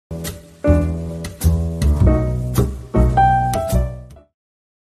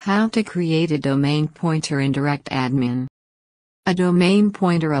How to create a domain pointer in DirectAdmin. A domain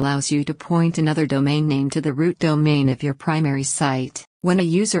pointer allows you to point another domain name to the root domain of your primary site. When a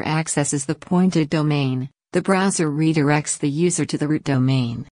user accesses the pointed domain, the browser redirects the user to the root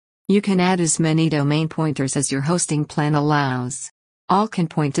domain. You can add as many domain pointers as your hosting plan allows. All can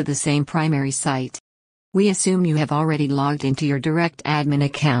point to the same primary site. We assume you have already logged into your DirectAdmin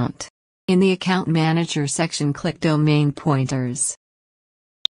account. In the Account Manager section, click Domain Pointers.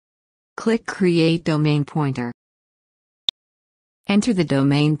 Click Create Domain Pointer. Enter the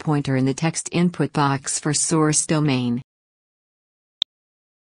domain pointer in the text input box for source domain.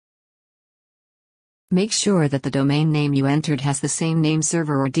 Make sure that the domain name you entered has the same name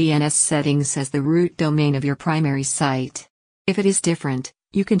server or DNS settings as the root domain of your primary site. If it is different,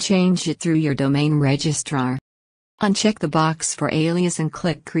 you can change it through your domain registrar. Uncheck the box for alias and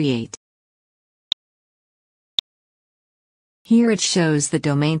click Create. Here it shows the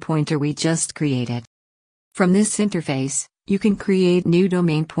domain pointer we just created. From this interface, you can create new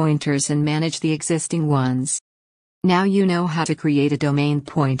domain pointers and manage the existing ones. Now you know how to create a domain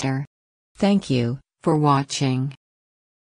pointer. Thank you for watching.